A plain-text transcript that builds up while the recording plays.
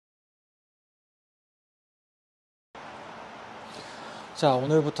자,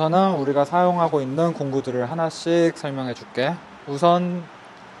 오늘부터는 우리가 사용하고 있는 공구들을 하나씩 설명해 줄게. 우선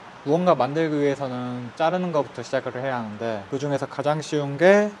무언가 만들기 위해서는 자르는 것부터 시작을 해야 하는데, 그 중에서 가장 쉬운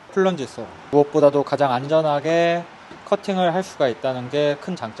게 플런지 소. 무엇보다도 가장 안전하게 커팅을 할 수가 있다는 게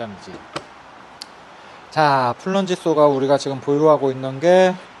큰 장점이지. 자, 플런지 소가 우리가 지금 보유하고 있는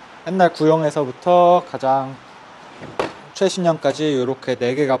게 옛날 구형에서부터 가장 최신형까지 이렇게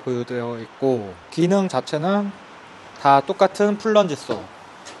 4개가 보유되어 있고, 기능 자체는 다 똑같은 플런지 소.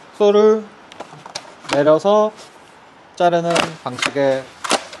 소를 내려서 자르는 방식의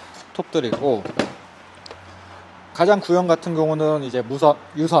톱들이고, 가장 구형 같은 경우는 이제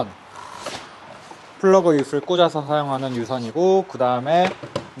유선, 플러그 윷을 꽂아서 사용하는 유선이고, 그 다음에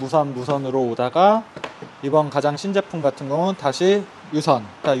무선으로 오다가 이번 가장 신제품 같은 경우는 다시 유선.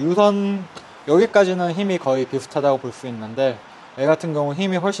 자, 유선 여기까지는 힘이 거의 비슷하다고 볼 수 있는데, 얘 같은 경우는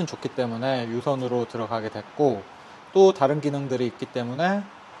힘이 훨씬 좋기 때문에 유선으로 들어가게 됐고, 또 다른 기능들이 있기 때문에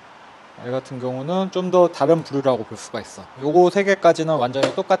얘 같은 경우는 좀 더 다른 부류라고 볼 수가 있어. 요거 3개까지는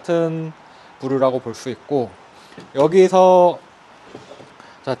완전히 똑같은 부류라고 볼 수 있고, 여기서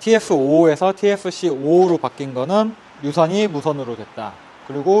자, TF55에서 TFC55로 바뀐 거는 유선이 무선으로 됐다.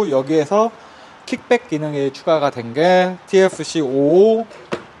 그리고 여기에서 킥백 기능이 추가가 된 게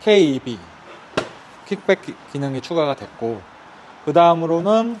TFC55KEB 킥백 기능이 추가가 됐고, 그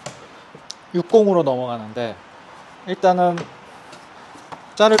다음으로는 60으로 넘어가는데, 일단은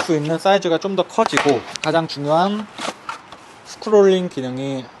자를 수 있는 사이즈가 좀 더 커지고, 가장 중요한 스크롤링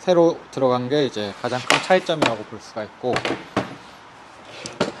기능이 새로 들어간 게 이제 가장 큰 차이점이라고 볼 수가 있고,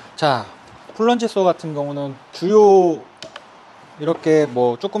 자, 플런지 소 같은 경우는 주요 이렇게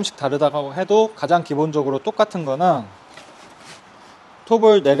뭐 조금씩 다르다고 해도 가장 기본적으로 똑같은 거는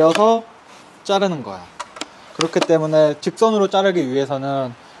톱을 내려서 자르는 거야. 그렇기 때문에 직선으로 자르기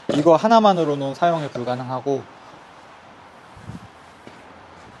위해서는 이거 하나만으로는 사용이 불가능하고,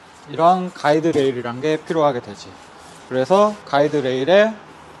 이런 가이드 레일이란 게 필요하게 되지. 그래서 가이드 레일에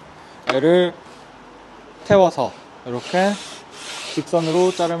얘를 태워서 이렇게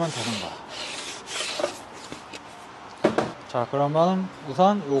직선으로 자르면 되는 거야. 자, 그러면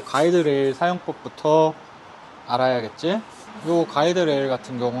우선 이 가이드 레일 사용법부터 알아야겠지. 이 가이드 레일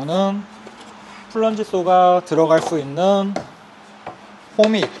같은 경우는 플런지 소가 들어갈 수 있는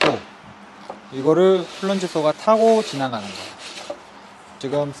홈이 있고, 이거를 플런지 소가 타고 지나가는 거야.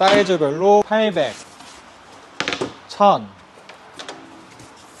 지금 사이즈별로 800, 1000,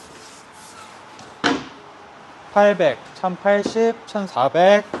 800, 1080,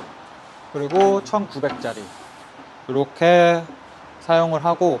 1400, 그리고 1900짜리 이렇게 사용을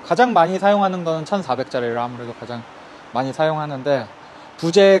하고, 가장 많이 사용하는 거는 1400짜리를 아무래도 가장 많이 사용하는데,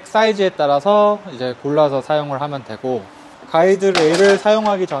 부잭 사이즈에 따라서 이제 골라서 사용을 하면 되고, 가이드 레일을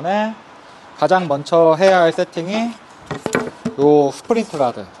사용하기 전에 가장 먼저 해야 할 세팅이 요 스프린트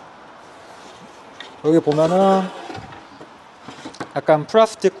가드. 여기 보면은 약간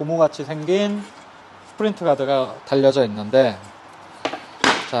플라스틱 고무같이 생긴 스프린트 가드가 달려져 있는데,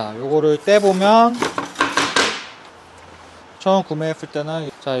 자, 요거를 떼보면 처음 구매했을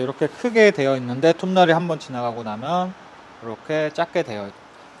때는 자, 이렇게 크게 되어 있는데, 톱날이 한번 지나가고 나면 이렇게 작게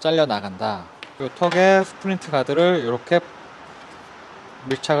잘려 나간다. 요 턱에 스프린트 가드를 이렇게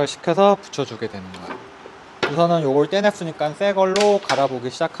밀착을 시켜서 붙여주게 되는 거야. 우선은 요걸 떼냈으니까 새 걸로 갈아보기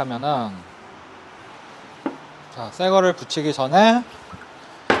시작하면은, 자, 새 거를 붙이기 전에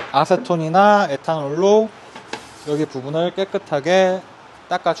아세톤이나 에탄올로 여기 부분을 깨끗하게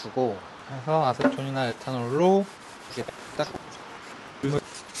닦아주고, 그래서 아세톤이나 에탄올로 이렇게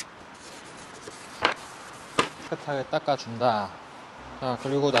깨끗하게 닦아준다. 자,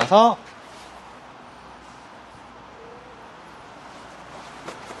 그리고 나서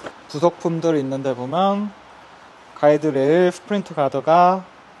부속품들 있는데 보면 가이드 레일 스프린트 가드가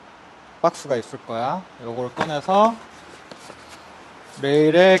박스가 있을 거야. 요걸 꺼내서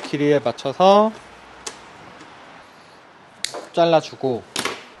레일의 길이에 맞춰서 잘라주고,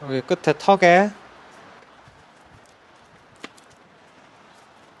 여기 끝에 턱에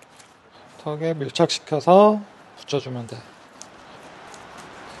밀착시켜서 붙여주면 돼.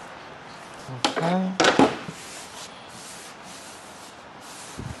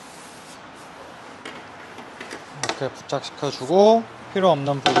 이렇게 부착시켜주고, 필요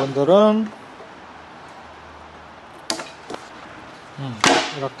없는 부분들은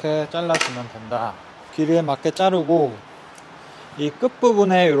이렇게 잘라주면 된다. 길이에 맞게 자르고, 이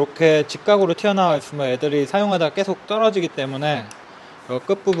끝부분에 이렇게 직각으로 튀어나와 있으면 애들이 사용하다가 계속 떨어지기 때문에 이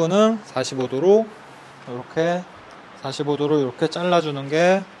끝부분은 45도로 이렇게 잘라주는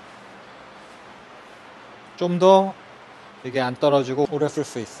게 좀 더 이게 안 떨어지고 오래 쓸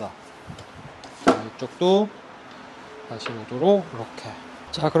수 있어. 자, 이쪽도 45도로 이렇게.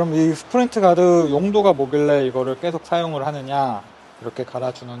 자, 그럼 이 스프린트 가드 용도가 뭐길래 이거를 계속 사용을 하느냐, 이렇게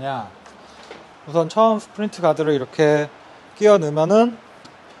갈아주느냐. 우선 처음 스프린트 가드를 이렇게 끼워 넣으면은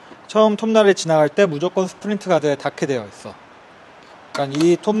처음 톱날이 지나갈 때 무조건 스프린트 가드에 닿게 되어 있어. 그러니까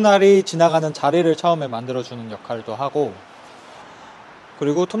이 톱날이 지나가는 자리를 처음에 만들어주는 역할도 하고,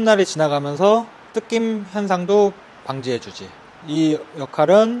 그리고 톱날이 지나가면서 뜯김 현상도 방지해주지. 이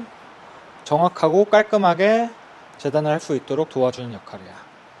역할은 정확하고 깔끔하게 재단을 할 수 있도록 도와주는 역할이야.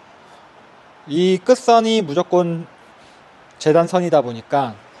 이 끝선이 무조건 재단선이다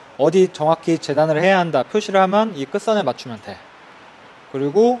보니까 어디 정확히 재단을 해야 한다 표시를 하면 이 끝선에 맞추면 돼.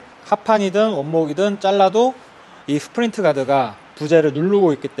 그리고 합판이든 원목이든 잘라도 이 스프린트 가드가 부재를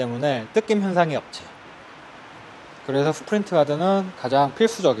누르고 있기 때문에 뜯김 현상이 없지. 그래서 스프린트 가드는 가장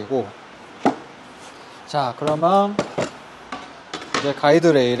필수적이고, 자, 그러면 이제 가이드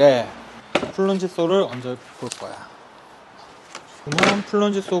레일에 플런지 솔을 얹어 볼 거야. 그러면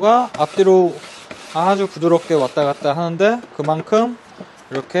플런지 솔가 앞뒤로 아주 부드럽게 왔다 갔다 하는데 그만큼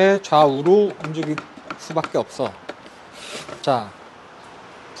이렇게 좌우로 움직일 수밖에 없어. 자,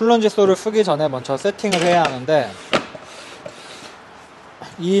 플런지 솔을 쓰기 전에 먼저 세팅을 해야 하는데,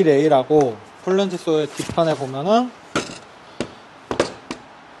 이 레일하고 플런지 솔의 뒤편에 보면은,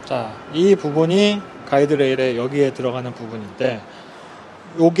 자, 이 부분이 가이드 레일에 여기에 들어가는 부분인데,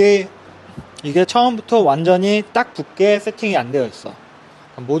 이게 처음부터 완전히 딱 붙게 세팅이 안 되어 있어.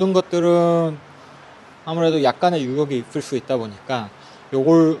 모든 것들은 아무래도 약간의 유격이 있을 수 있다 보니까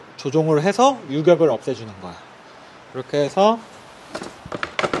요걸 조정을 해서 유격을 없애주는 거야. 이렇게 해서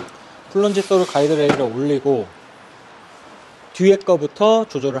플런지 솔을 가이드 레일에 올리고 뒤에 거부터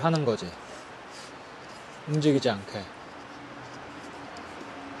조절을 하는 거지. 움직이지 않게.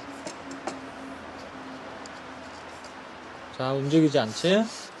 자, 움직이지 않지?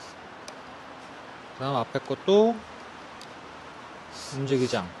 그 다음 앞에 것도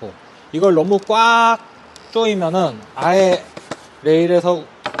움직이지 않고. 이걸 너무 꽉 조이면은 아예 레일에서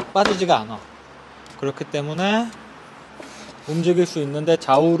빠지지가 않아. 그렇기 때문에 움직일 수 있는데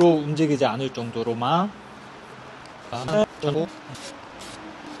좌우로 움직이지 않을 정도로만.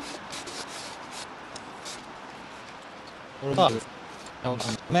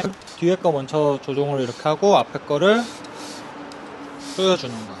 뒤에 거 먼저 조정을 이렇게 하고 앞에 거를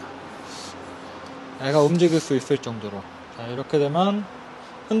조여주는 거야. 애가 움직일 수 있을 정도로. 자, 이렇게 되면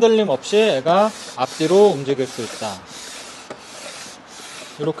흔들림 없이 애가 앞뒤로 움직일 수 있다.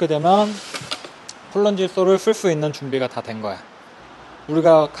 이렇게 되면 플런지 솔을 쓸 수 있는 준비가 다 된 거야.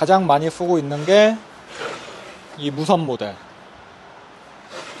 우리가 가장 많이 쓰고 있는 게 이 무선 모델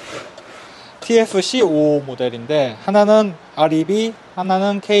TSC-55 모델인데, 하나는 REB,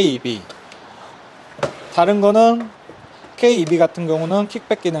 하나는 KEB. 다른 거는 KEB 같은 경우는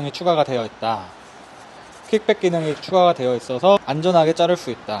킥백 기능이 추가가 되어 있다. 킥백 기능이 추가가 되어 있어서 안전하게 자를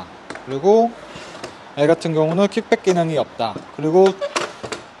수 있다. 그리고 애 같은 경우는 킥백 기능이 없다. 그리고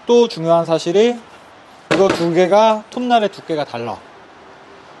또 중요한 사실이 이거 두 개가 톱날의 두께가 달라.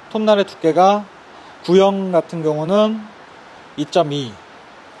 톱날의 두께가 구형 같은 경우는 2.2,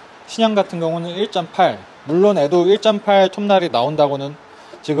 신형 같은 경우는 1.8. 물론 애도 1.8 톱날이 나온다고는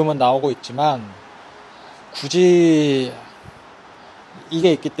지금은 나오고 있지만 굳이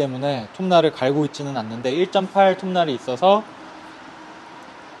이게 있기 때문에 톱날을 갈고 있지는 않는데, 1.8 톱날이 있어서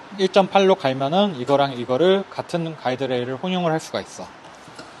 1.8로 갈면은 이거랑 이거를 같은 가이드 레일을 혼용을 할 수가 있어.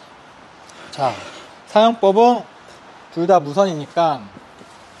 자, 사용법은 둘 다 무선이니까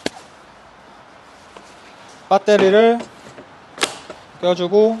배터리를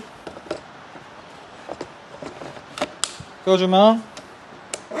껴주면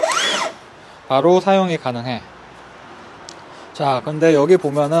바로 사용이 가능해. 자, 근데 여기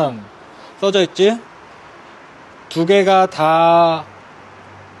보면은 써져 있지? 두 개가 다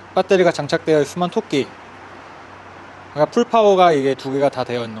배터리가 장착되어 있으면 토끼. 그러니까 풀파워가 이게 두 개가 다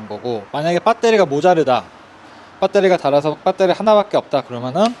되어 있는 거고, 만약에 배터리가 모자르다, 배터리가 닳아서 배터리 하나밖에 없다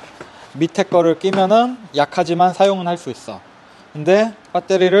그러면은 밑에 거를 끼면은 약하지만 사용은 할 수 있어. 근데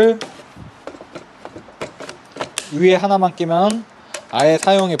배터리를 위에 하나만 끼면 아예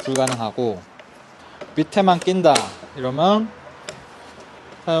사용이 불가능하고, 밑에만 낀다 이러면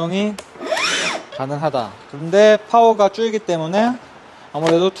사용이 가능하다. 그런데 파워가 줄기 때문에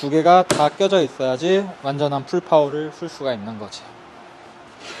아무래도 두 개가 다 껴져 있어야지 완전한 풀파워를 쓸 수가 있는 거지.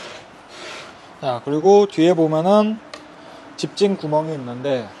 자, 그리고 뒤에 보면은 집진 구멍이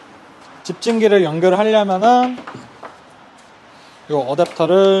있는데, 집진기를 연결하려면은 이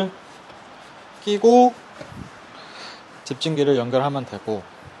어댑터를 끼고 집진기를 연결하면 되고,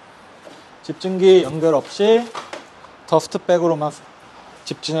 집진기 연결 없이 더스트백으로만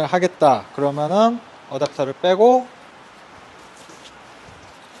집진을 하겠다 그러면은 어댑터를 빼고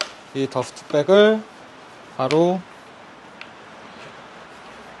이 더스트백을 바로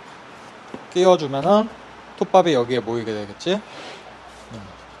끼워주면은 톱밥이 여기에 모이게 되겠지.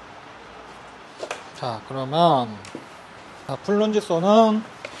 자, 그러면 플론지소는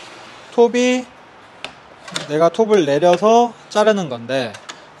톱이, 내가 톱을 내려서 자르는 건데,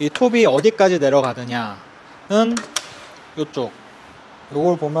 이 톱이 어디까지 내려가느냐는 요쪽,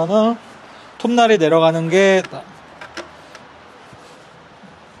 요걸 보면은 톱날이 내려가는 게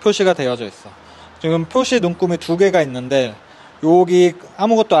표시가 되어져 있어. 지금 표시 눈금이 두 개가 있는데, 여기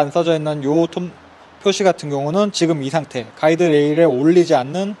아무것도 안 써져 있는 요 톱 표시 같은 경우는 지금 이 상태, 가이드 레일에 올리지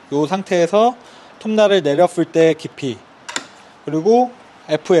않는 요 상태에서 톱날을 내렸을 때 깊이, 그리고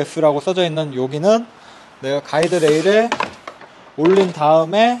FS라고 써져 있는 여기는 내가 가이드 레일에 올린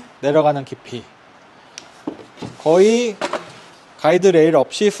다음에 내려가는 깊이. 거의 가이드 레일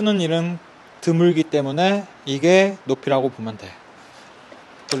없이 쓰는 일은 드물기 때문에 이게 높이라고 보면 돼.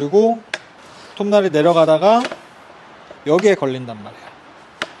 그리고 톱날이 내려가다가 여기에 걸린단 말이야.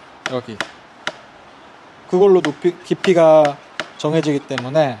 여기. 그걸로 깊이가 정해지기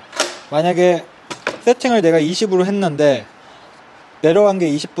때문에, 만약에 세팅을 내가 20으로 했는데 내려간 게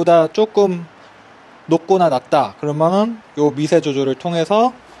 20보다 조금 높거나 낮다, 그러면은 요 미세 조절을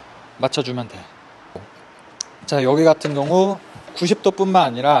통해서 맞춰주면 돼. 자, 여기 같은 경우 90도 뿐만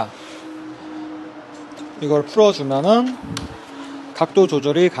아니라 이걸 풀어주면은 각도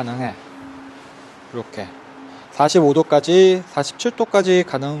조절이 가능해. 이렇게 45도까지 47도까지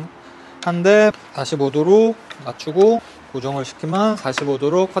가능한데 45도로 맞추고 고정을 시키면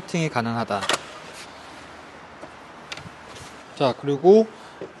 45도로 커팅이 가능하다. 자, 그리고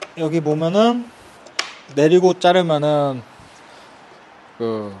여기 보면은 내리고 자르면은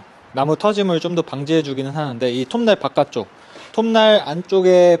그 나무 터짐을 좀 더 방지해 주기는 하는데, 이 톱날 바깥쪽, 톱날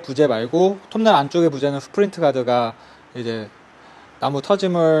안쪽의 부재 말고, 톱날 안쪽의 부재는 스프린트 가드가 이제 나무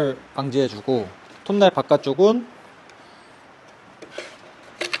터짐을 방지해 주고, 톱날 바깥쪽은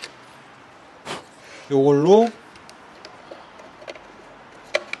요걸로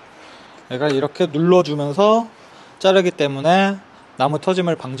얘가 이렇게 눌러주면서 자르기 때문에 나무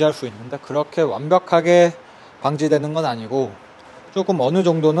터짐을 방지할 수 있는데, 그렇게 완벽하게 방지되는 건 아니고 조금 어느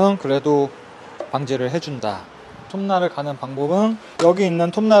정도는 그래도 방지를 해준다. 톱날을 가는 방법은, 여기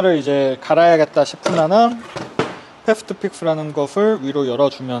있는 톱날을 이제 갈아야겠다 싶으면은 패스트 픽스라는 것을 위로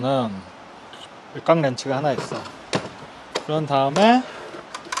열어주면은 일각 렌치가 하나 있어. 그런 다음에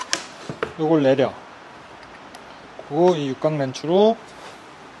요걸 내려. 그리고 이 육각 렌치로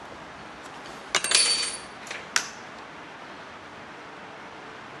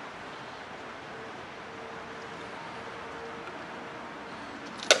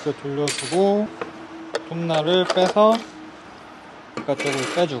이렇게 돌려주고, 톱날을 빼서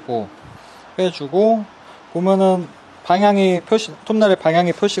바깥쪽을 빼주고 보면은 방향이 톱날의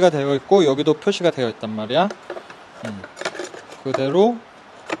방향이 표시가 되어 있고, 여기도 표시가 되어 있단 말이야. 그대로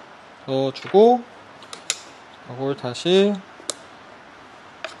넣어주고, 이걸 다시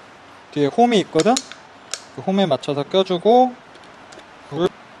뒤에 홈이 있거든. 그 홈에 맞춰서 껴주고 이걸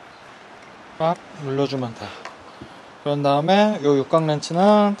막 눌러주면 돼. 그런 다음에 이 육각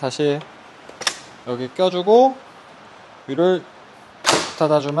렌치는 다시 여기 껴주고 위를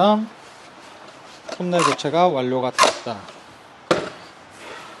닫아주면 톱날 교체가 완료가 됐다.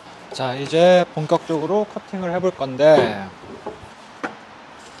 자, 이제 본격적으로 커팅을 해볼 건데,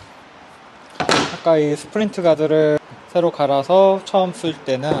 아까 이 스프린트 가드를 새로 갈아서 처음 쓸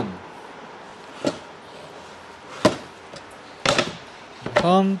때는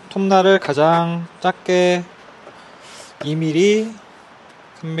우선 톱날을 가장 작게 2mm,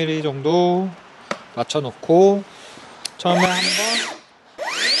 3mm 정도 맞춰놓고 처음에 한번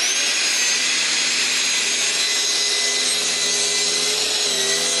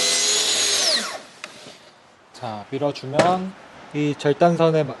자, 밀어주면 이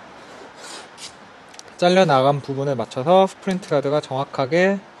절단선에 잘려나간 부분에 맞춰서 스프린트 가드가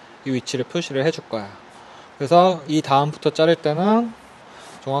정확하게 이 위치를 표시를 해줄 거야. 그래서 이 다음부터 자를 때는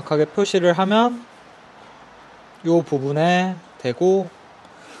정확하게 표시를 하면 이 부분에 대고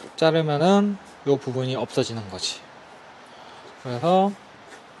자르면은 이 부분이 없어지는 거지. 그래서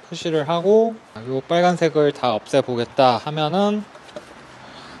표시를 하고 이 빨간색을 다 없애보겠다 하면은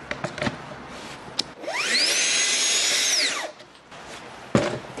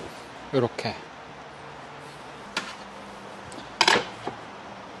이렇게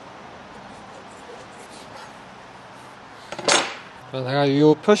내가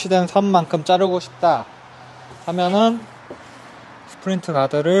이 표시된 선만큼 자르고 싶다 하면은 스프린트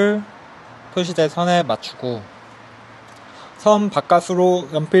가드를 표시된 선에 맞추고, 선 바깥으로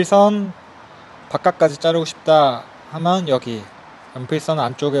연필선 바깥까지 자르고 싶다 하면 여기 연필선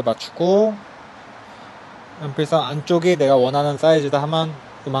안쪽에 맞추고, 연필선 안쪽이 내가 원하는 사이즈다 하면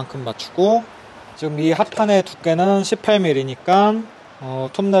그만큼 맞추고, 지금 이 합판의 두께는 18mm니까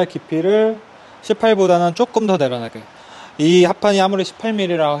톱날 깊이를 18보다는 조금 더 내려나게. 이 합판이 아무리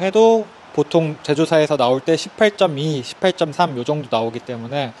 18mm라고 해도 보통 제조사에서 나올 때 18.2, 18.3 요 정도 나오기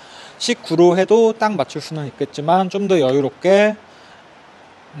때문에 19로 해도 딱 맞출 수는 있겠지만 좀 더 여유롭게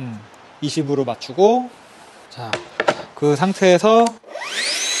 20으로 맞추고, 자, 그 상태에서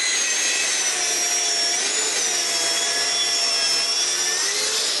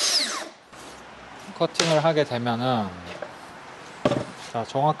커팅을 하게 되면은, 자,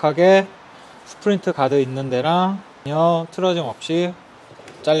 정확하게 스프린트 가드 있는 데랑 전혀 틀어짐 없이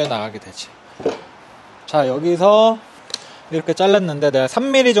잘려 나가게 되지. 자, 여기서 이렇게 잘랐는데 내가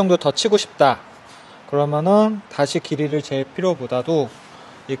 3mm 정도 더 치고 싶다 그러면은 다시 길이를 잴 필요보다도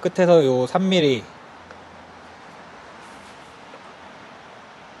이 끝에서 요 3mm,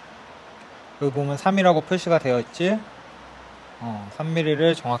 여기 보면 3이라고 표시가 되어 있지.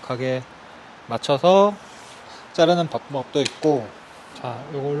 3mm를 정확하게 맞춰서 자르는 방법도 있고, 자,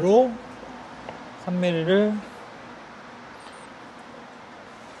 이걸로 3mm를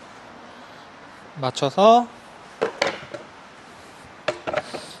맞춰서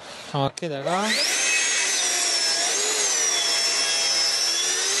정확히 내가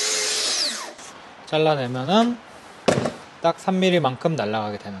잘라내면은 딱 3mm만큼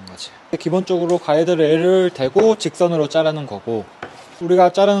날아가게 되는 거지. 기본적으로 가이드 레일을 대고 직선으로 자르는 거고,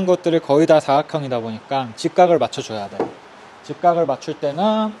 우리가 자르는 것들이 거의 다 사각형이다 보니까 직각을 맞춰줘야 돼. 직각을 맞출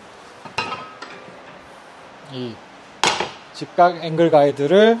때는 이 직각 앵글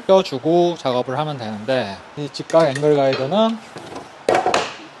가이드를 껴주고 작업을 하면 되는데, 이 직각 앵글 가이드는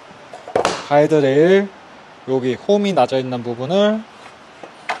가이드 레일 여기 홈이 나져 있는 부분을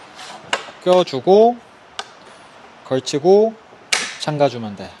껴주고 걸치고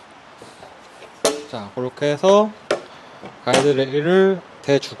잠가주면 돼. 자, 그렇게 해서 가이드 레일을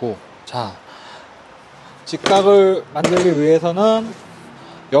대주고, 자, 직각을 만들기 위해서는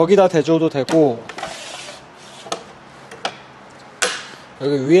여기다 대줘도 되고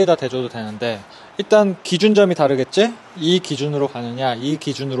여기 위에다 대줘도 되는데, 일단 기준점이 다르겠지? 이 기준으로 가느냐 이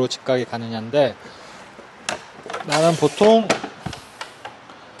기준으로 직각이 가느냐인데, 나는 보통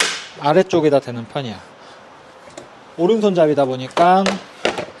아래쪽에다 대는 편이야. 오른손잡이다 보니까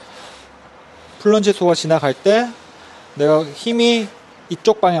플런지 소가 지나갈 때 내가 힘이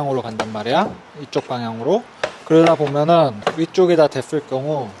이쪽 방향으로 간단 말이야. 이쪽 방향으로. 그러다 보면은 위쪽에다 댔을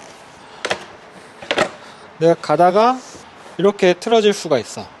경우 내가 가다가 이렇게 틀어질 수가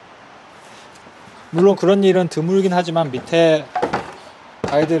있어. 물론 그런 일은 드물긴 하지만 밑에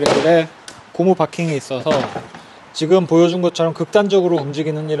가이드 레일에 고무 바킹이 있어서 지금 보여준 것처럼 극단적으로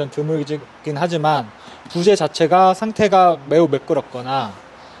움직이는 일은 드물긴 하지만, 부재 자체가 상태가 매우 매끄럽거나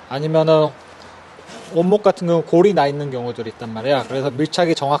아니면은 원목 같은 경우 골이 나 있는 경우들이 있단 말이야. 그래서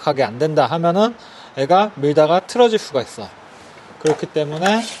밀착이 정확하게 안 된다 하면은 애가 밀다가 틀어질 수가 있어. 그렇기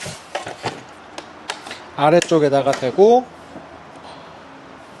때문에 아래쪽에다가 대고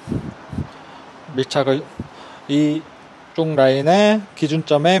밀착을 이쪽 라인에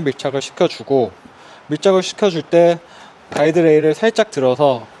기준점에 밀착을 시켜주고, 밀착을 시켜줄 때 가이드 레일을 살짝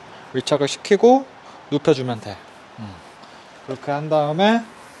들어서 밀착을 시키고 눕혀주면 돼. 그렇게 한 다음에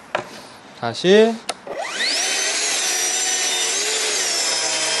다시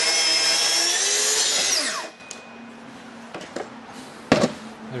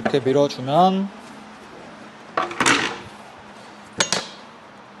이렇게 밀어주면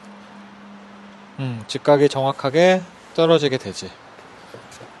직각이 정확하게 떨어지게 되지.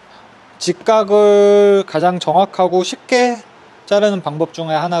 직각을 가장 정확하고 쉽게 자르는 방법 중에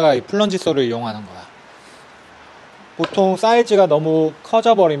하나가 이 플런지 쏘를 이용하는 거야. 보통 사이즈가 너무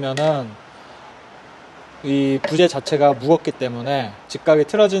커져 버리면은 이 부재 자체가 무겁기 때문에 직각이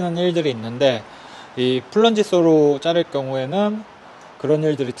틀어지는 일들이 있는데, 이 플런지 쏘로 자를 경우에는 그런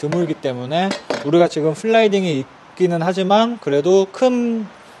일들이 드물기 때문에, 우리가 지금 슬라이딩이 있기는 하지만 그래도 큰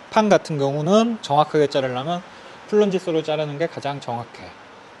판 같은 경우는 정확하게 자르려면 플런지 쏘로 자르는 게 가장 정확해.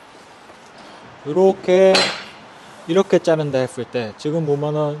 이렇게 자른다 했을 때 지금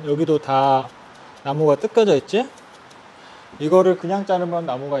보면은 여기도 다 나무가 뜯겨져 있지? 이거를 그냥 자르면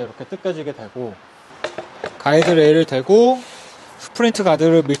나무가 이렇게 뜯겨지게 되고, 가이드 레일을 대고 스프린트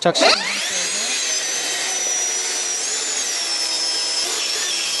가드를 밀착시킨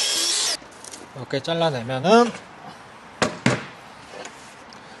이렇게 잘라내면은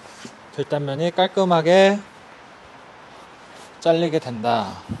뒷단면이 깔끔하게 잘리게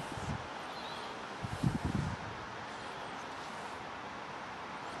된다.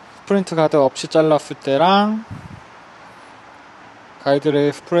 스프린트 가드 없이 잘랐을 때랑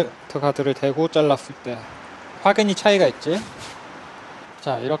가이드레일 스프레드 가드를 대고 잘랐을 때 확연히 차이가 있지.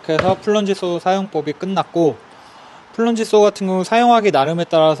 자, 이렇게 해서 플런지 소 사용법이 끝났고, 플런지 소 같은 경우 사용하기 나름에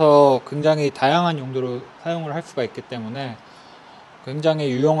따라서 굉장히 다양한 용도로 사용을 할 수가 있기 때문에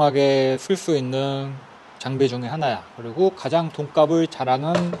굉장히 유용하게 쓸 수 있는 장비 중에 하나야. 그리고 가장 돈값을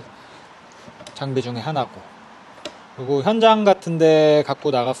잘하는 장비 중에 하나고, 그리고 현장 같은 데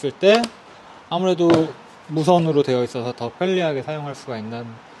갖고 나갔을 때 아무래도 무선으로 되어 있어서 더 편리하게 사용할 수가 있는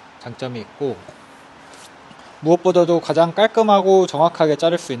장점이 있고, 무엇보다도 가장 깔끔하고 정확하게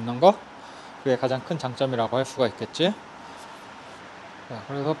자를 수 있는 거, 그게 가장 큰 장점이라고 할 수가 있겠지. 자,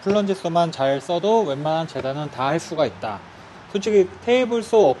 그래서 플런지 쏘만 잘 써도 웬만한 재단은 다 할 수가 있다. 솔직히 테이블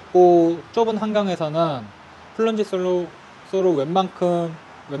쏘 없고 좁은 환경에서는 플런지 쏘로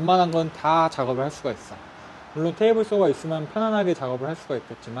웬만한 건 다 작업을 할 수가 있어. 물론 테이블 쏘가 있으면 편안하게 작업을 할 수가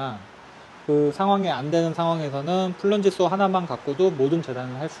있겠지만, 그 상황이 안 되는 상황에서는 플런지 쏘 하나만 갖고도 모든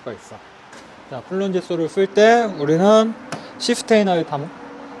재단을 할 수가 있어. 자, 플런지 쏘를 쓸 때 우리는 시스테이너에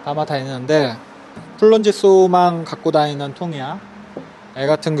담아 다니는데, 플런지 쏘만 갖고 다니는 통이야. 애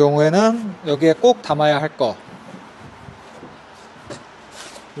같은 경우에는 여기에 꼭 담아야 할 거,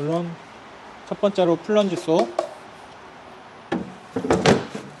 물론 첫 번째로 플런지 쏘,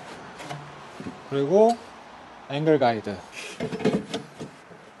 그리고 앵글 가이드,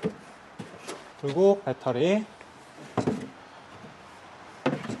 그리고 배터리,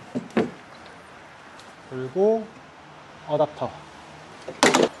 그리고 어댑터,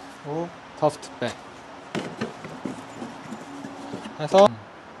 그리고 더스트백 해서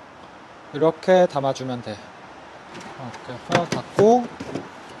이렇게 담아주면 돼. 이렇게 해서 닫고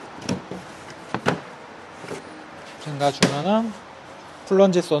잠가주면은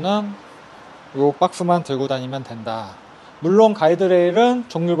플런지 쏘는 요 박스만 들고 다니면 된다. 물론 가이드레일은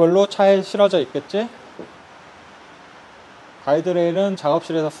종류별로 차에 실어져 있겠지? 가이드레일은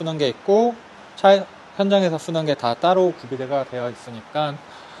작업실에서 쓰는 게 있고 현장에서 쓰는 게 다 따로 구비가 되어 있으니까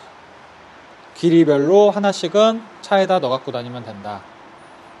길이별로 하나씩은 차에다 넣어 갖고 다니면 된다.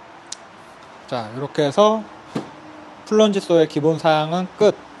 자, 이렇게 해서 플런지 쏘의 기본 사양은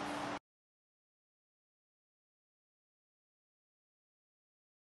끝.